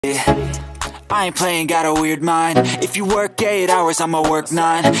I ain't playing, got a weird mind. If you work 8 hours, I'ma work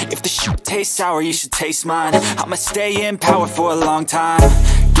 9. If the shit tastes sour, you should taste mine. I'ma stay in power for a long time.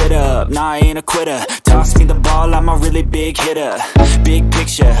 Get up, nah, I ain't a quitter. Toss me the ball, I'm a really big hitter. Big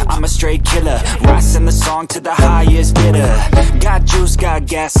picture, I'm a straight killer. Rising the song to the highest bidder. Got juice, got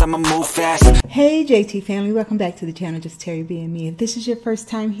gas, I'ma move fast. Hey JT family, welcome back to the channel, Just Terry B and me. If this is your first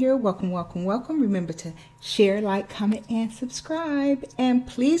time here, welcome, welcome, welcome. Remember to share, like, comment, and subscribe. And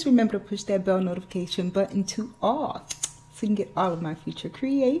please remember to push that bell notification button to all so you can get all of my future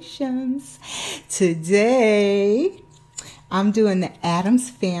creations. Today, I'm doing the Addams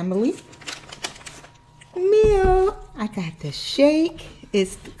family meal. I got the shake.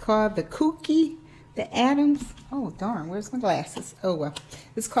 It's called the cookie, the Addams. Oh, darn, where's my glasses? Oh, well.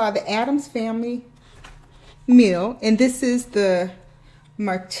 It's called the Addams family meal. And this is the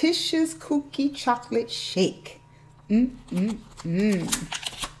Marticia's Cookie Chocolate Shake. I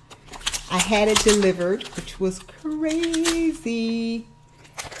had it delivered, which was crazy.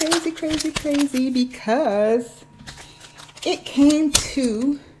 Crazy, crazy, crazy, because it came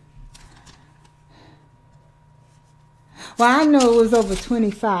to, well, I know it was over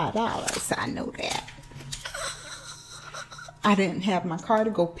 $25. I know that. I didn't have my car to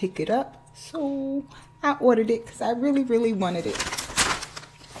go pick it up, so I ordered it because I really, really wanted it.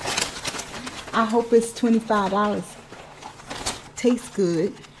 I hope it's $25. Tastes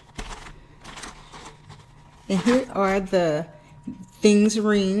good. And here are the things,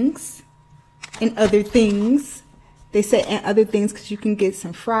 rings, and other things. They say and other things because you can get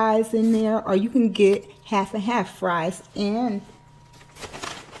some fries in there, or you can get half and half fries and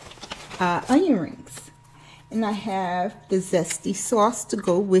onion rings. And I have the zesty sauce to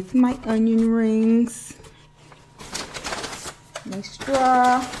go with my onion rings. My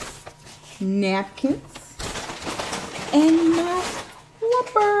straw, napkins, and my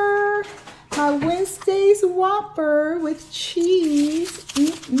Whopper. My Wednesday's Whopper with cheese.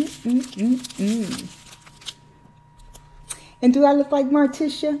 And do I look like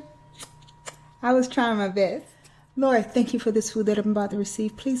Marticia? I was trying my best. Lord, thank you for this food that I'm about to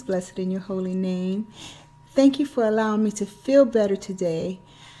receive. Please bless it in your holy name. Thank you for allowing me to feel better today.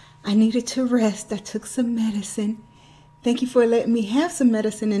 I needed to rest. I took some medicine. Thank you for letting me have some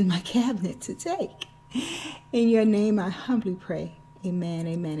medicine in my cabinet to take. In your name, I humbly pray. Amen,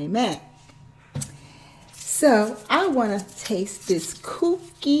 amen, amen. So, I want to taste this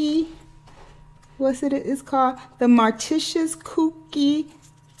cookie. What's it? It's called the Marticia's Cookie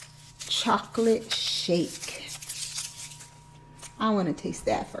Chocolate Shake. I want to taste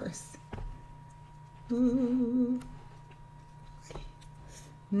that first. Ooh.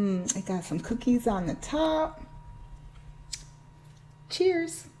 I got some cookies on the top.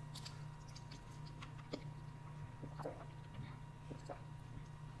 Cheers.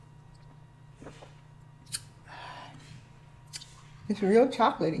 It's real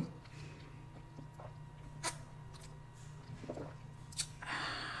chocolatey.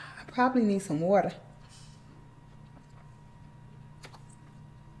 I probably need some water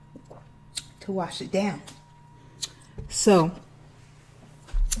to wash it down. So,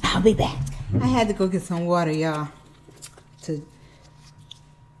 I'll be back. I had to go get some water, y'all, to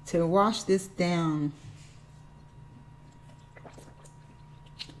wash this down.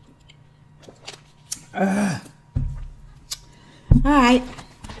 All right,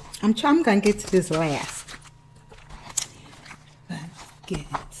 I'm gonna get to this last. But get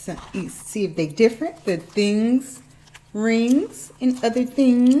some, see if they're different. The things, rings, and other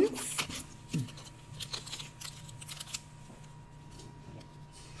things.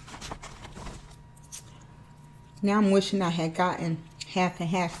 Now I'm wishing I had gotten half and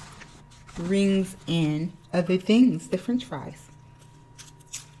half rings and other things, the French fries.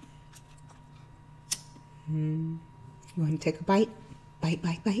 You want to take a bite? Bite,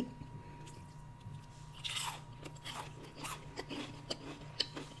 bite, bite.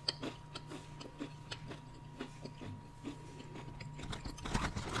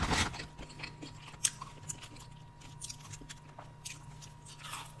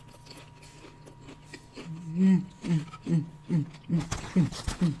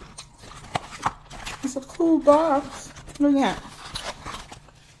 It's a cool box. Look at that.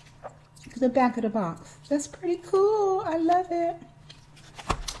 The back of the box. That's pretty cool. I love it.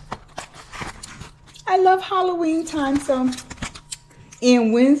 I love Halloween time. So,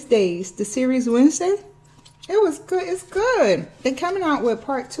 and Wednesdays, the series Wednesday, it was good. It's good. They're coming out with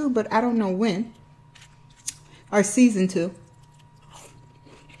part 2, but I don't know when. Or season 2.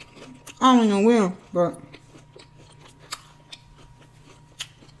 I don't know when, but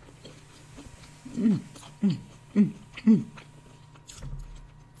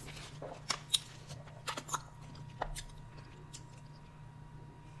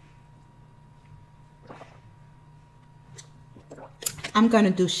I'm going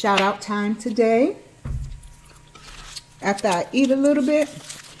to do shout out time today. After I eat a little bit.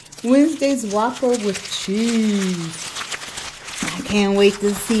 Wednesday's Whopper with cheese. I can't wait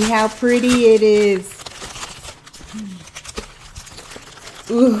to see how pretty it is.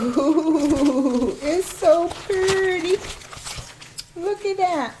 Ooh, it's so pretty. Look at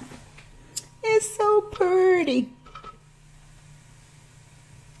that. It's so pretty.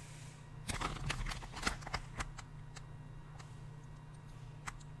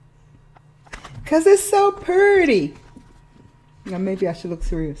 Because it's so pretty. Now maybe I should look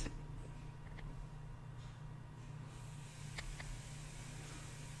serious.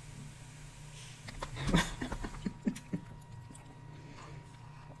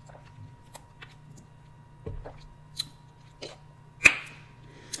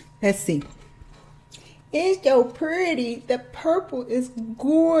 Let's see. It's so pretty. The purple is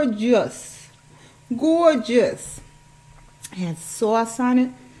gorgeous. Gorgeous. It has sauce on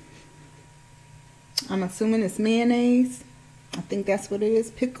it. I'm assuming it's mayonnaise. I think that's what it is.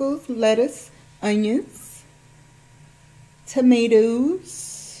 Pickles, lettuce, onions,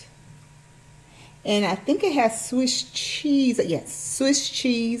 tomatoes. And I think it has Swiss cheese. Yes, Swiss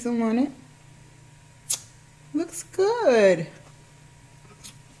cheese on it. Looks good.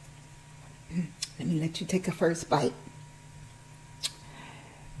 Let me let you take a first bite.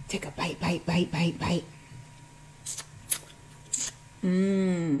 Take a bite. Let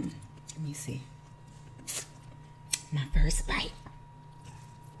me see. My first bite.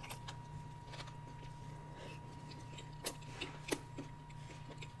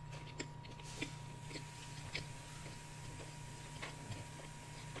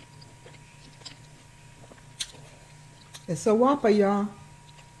 It's a Whopper, y'all.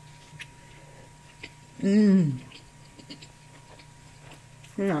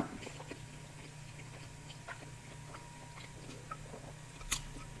 Yeah.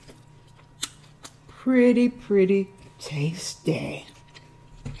 Pretty tasty.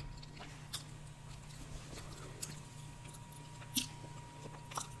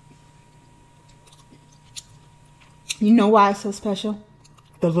 You know why it's so special?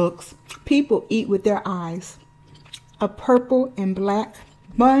 The looks. People eat with their eyes. A purple and black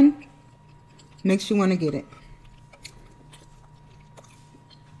bun makes you want to get it.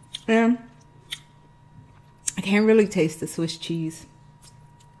 And I can't really taste the Swiss cheese.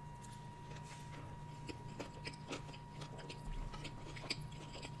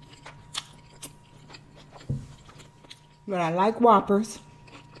 But I like Whoppers.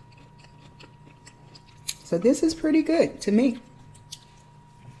 So this is pretty good to me.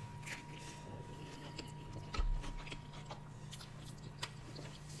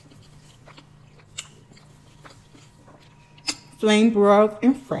 Flame broiled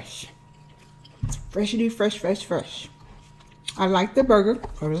and fresh. Freshity, fresh. I like the burger.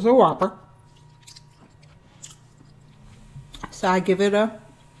 It was a Whopper. So I give it a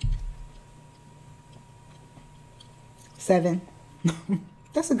 7.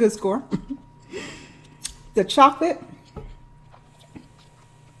 That's a good score. The chocolate.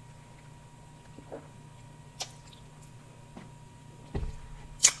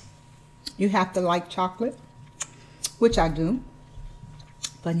 You have to like chocolate, which I do.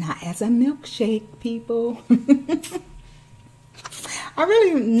 But not as a milkshake, people. I'm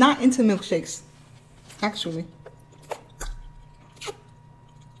really not into milkshakes, actually.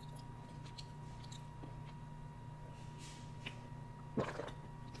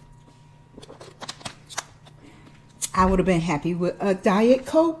 I would have been happy with a Diet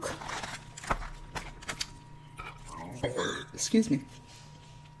Coke. Excuse me.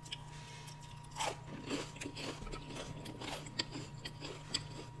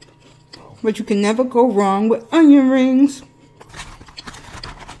 But you can never go wrong with onion rings.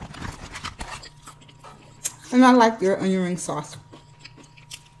 And I like their onion ring sauce.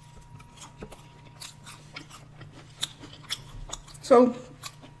 So,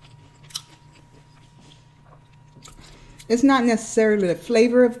 it's not necessarily the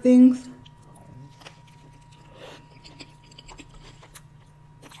flavor of things,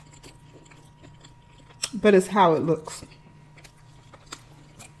 but it's how it looks.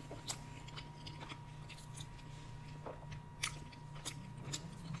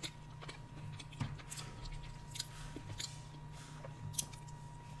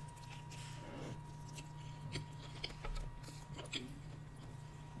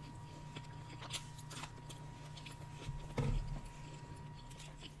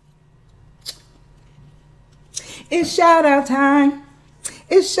 It's shout out time.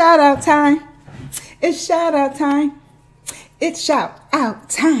 It's shout out time. It's shout out time. It's shout out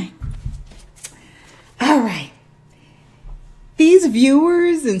time. All right. these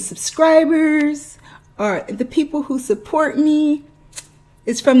viewers and subscribers are the people who support me.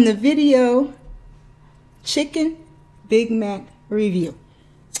 It's from the video Chicken Big Mac Review.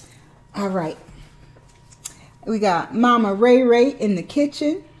 All right. We got Mama Ray Ray in the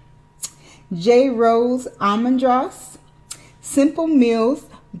kitchen. J Rose Almond Dross. Simple Meals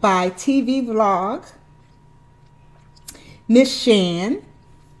by TV Vlog. Miss Shan.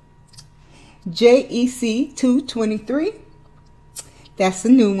 JEC 223. That's a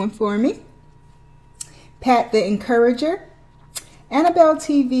new one for me. Pat the Encourager. Annabelle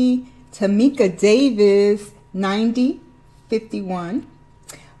TV. Tamika Davis 9051.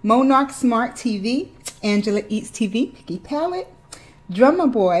 Monarch Smart TV. Angela Eats TV. Picky Palette. Drummer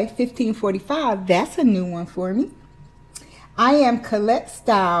Boy 1545. That's a new one for me. I Am Colette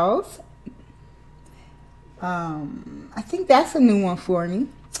Styles. I think that's a new one for me.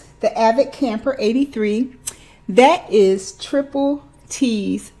 The Avid Camper 83. That is Triple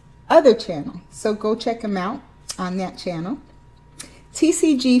T's other channel. So go check him out on that channel.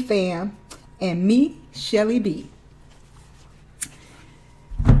 TCG Fam and me, Shelly B.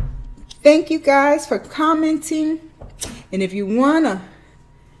 Thank you guys for commenting. And if you want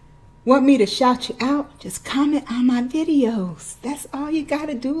me to shout you out, just comment on my videos. That's all you got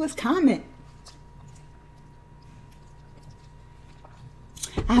to do is comment.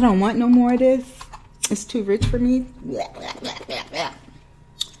 I don't want no more of this. It's too rich for me. Blah, blah, blah, blah, blah.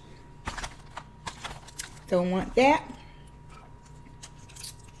 Don't want that.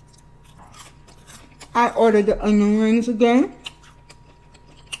 I ordered the onion rings again.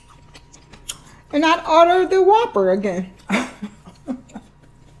 And I ordered the Whopper again.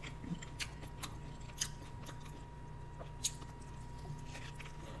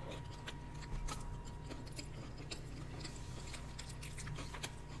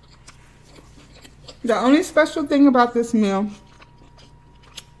 The only special thing about this meal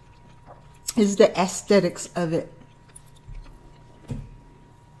is the aesthetics of it.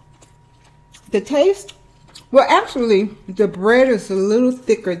 The taste, well, actually, the bread is a little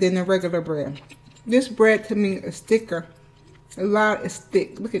thicker than the regular bread. This bread to me is thicker. A lot is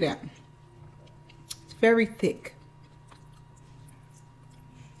thick. Look at that. It's very thick.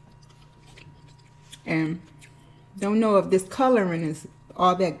 And don't know if this coloring is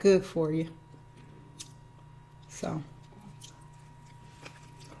all that good for you. So.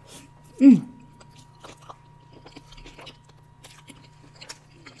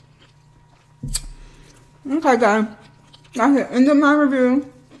 Okay, guys. That's the end of my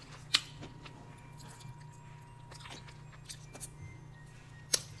review.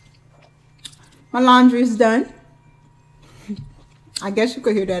 My laundry is done. I guess you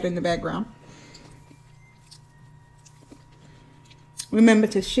could hear that in the background. Remember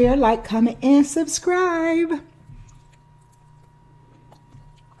to share, like, comment, and subscribe.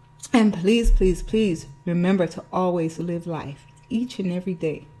 And please, please, please remember to always live life each and every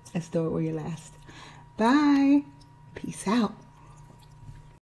day as though it were your last. Bye. Peace out.